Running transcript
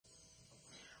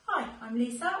I'm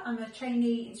Lisa, I'm a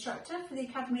trainee instructor for the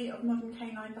Academy of Modern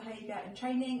Canine Behaviour and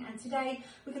Training, and today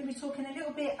we're going to be talking a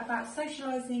little bit about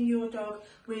socialising your dog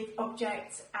with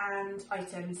objects and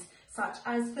items such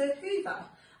as the hoover.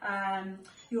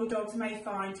 Your dogs may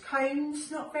find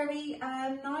cones not very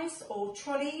nice, or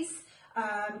trolleys,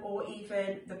 or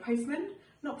even the postman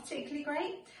not particularly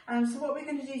great. So what we're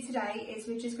going to do today is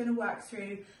we're just going to work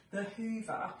through the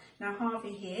hoover. Now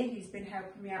Harvey here, who's been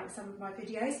helping me out with some of my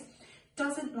videos,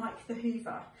 doesn't like the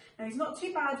hoover. Now he's not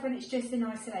too bad when it's just in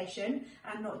isolation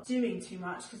and not doing too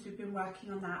much, because we've been working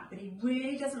on that, but he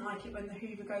really doesn't like it when the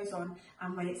hoover goes on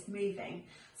and when it's moving.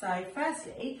 So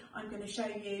firstly, I'm going to show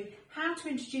you how to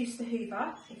introduce the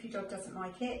hoover if your dog doesn't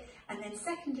like it, and then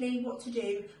secondly what to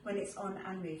do when it's on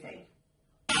and moving.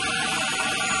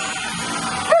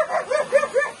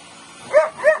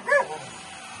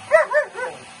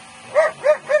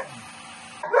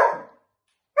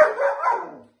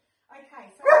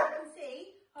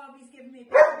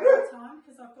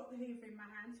 I've got the hoover in my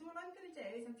hand, so what I'm going to do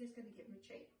is I'm just going to give him a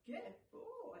treat. Good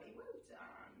boy, well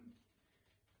done.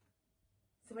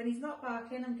 So when he's not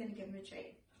barking, I'm going to give him a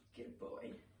treat. Good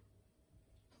boy.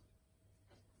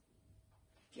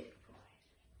 Good boy.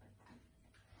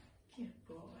 Good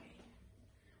boy.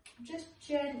 I'm just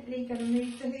gently going to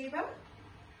move the hoover.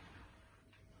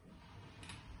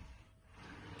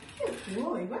 Good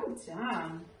boy, well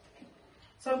done.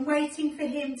 So I'm waiting for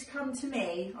him to come to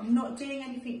me. I'm not doing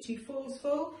anything too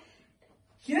forceful.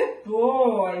 Good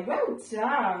boy, well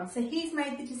done. So he's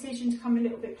made the decision to come a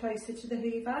little bit closer to the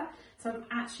hoover. So I'm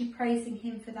actually praising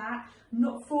him for that. I'm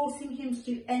not forcing him to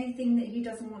do anything that he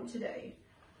doesn't want to do.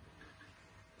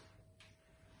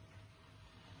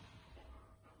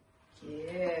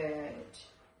 Good.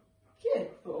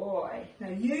 Good boy. Now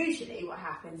usually what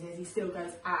happens is he still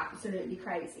goes absolutely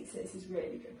crazy. So this is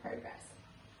really good progress.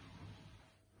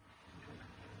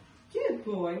 Good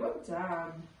boy, well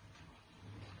done.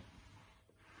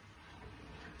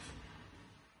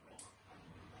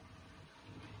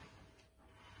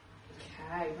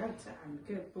 Okay, well done,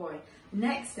 good boy. The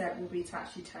next step will be to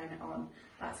actually turn it on.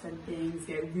 That's when things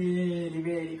get really,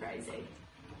 really crazy.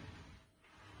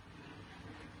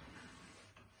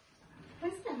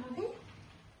 Where's that, Harvey?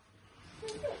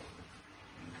 Where's it?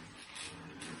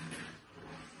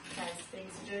 Okay, so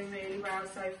things are doing really well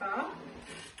so far.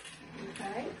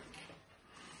 Okay.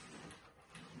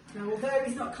 Now, although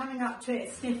he's not coming up to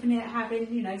it, sniffing it, having,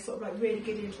 you know, sort of like really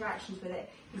good interactions with it,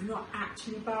 he's not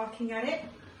actually barking at it.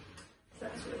 So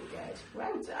that's really good.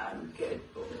 Well done. Good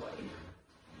boy.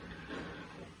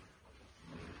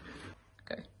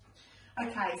 Okay.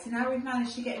 Okay, so now we've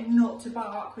managed to get him not to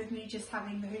bark with me just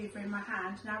having the hoover in my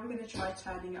hand. Now we're going to try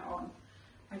turning it on.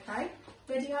 Okay.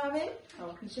 Ready, Harvey?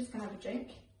 Oh, he's just going to have a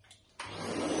drink.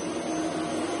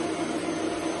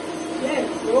 Good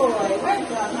boy, well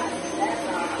done, that's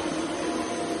clever.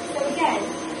 So again,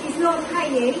 he's not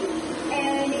paying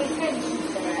any attention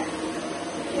to it.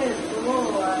 Good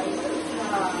boy, well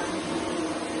done.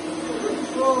 Good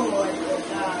boy, well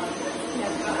done.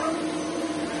 Clever.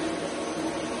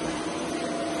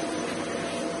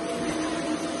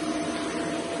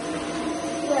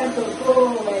 Good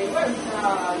boy, well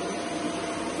done.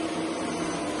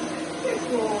 Good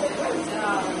boy, well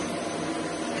done.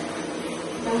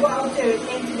 Now what I'll do at the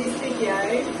end of this video,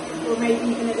 or maybe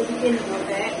even at the beginning of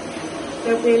it,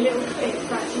 there'll be a little clip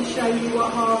to actually show you what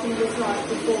Harvey was like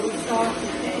before we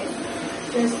started this,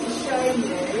 just to show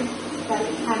you that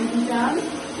it can be done,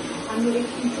 and that if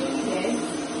you do this,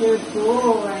 good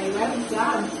boy, well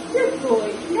done, good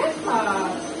boy, clever,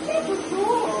 good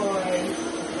boy,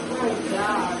 well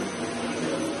done.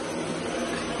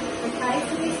 Okay,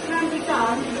 so this can be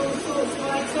done with all sorts of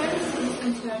items. You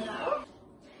can turn that off.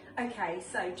 Okay,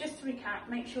 so just to recap,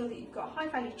 make sure that you've got high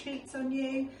value treats on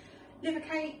you, liver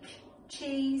cake,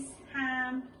 cheese,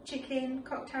 ham, chicken,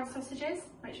 cocktail sausages,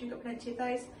 make sure you've got plenty of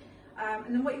those.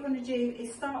 And then what you want to do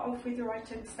is start off with your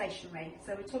items stationary.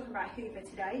 So we're talking about hoover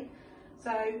today.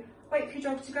 So wait for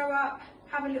your dog to go up,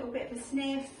 have a little bit of a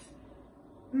sniff,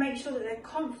 make sure that they're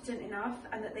confident enough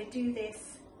and that they do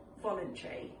this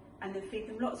voluntary, and then feed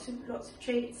them lots of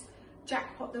treats,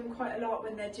 jackpot them quite a lot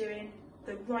when they're doing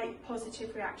the right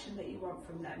positive reaction that you want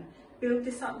from them. Build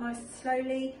this up nice and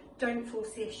slowly, don't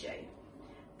force the issue.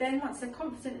 Then once they're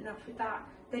confident enough with that,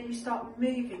 then you start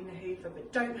moving the hoover,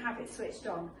 but don't have it switched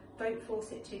on. Don't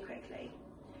force it too quickly.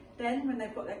 Then when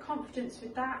they've got their confidence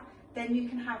with that, then you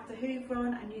can have the hoover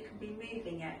on and you can be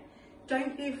moving it.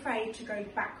 Don't be afraid to go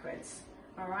backwards,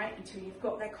 all right, until you've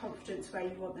got their confidence where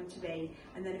you want them to be.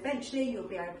 And then eventually you'll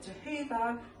be able to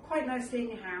hoover quite nicely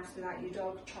in your house without your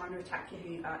dog trying to attack your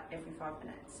hoover every 5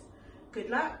 minutes. Good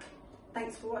luck.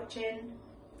 Thanks for watching.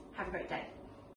 Have a great day.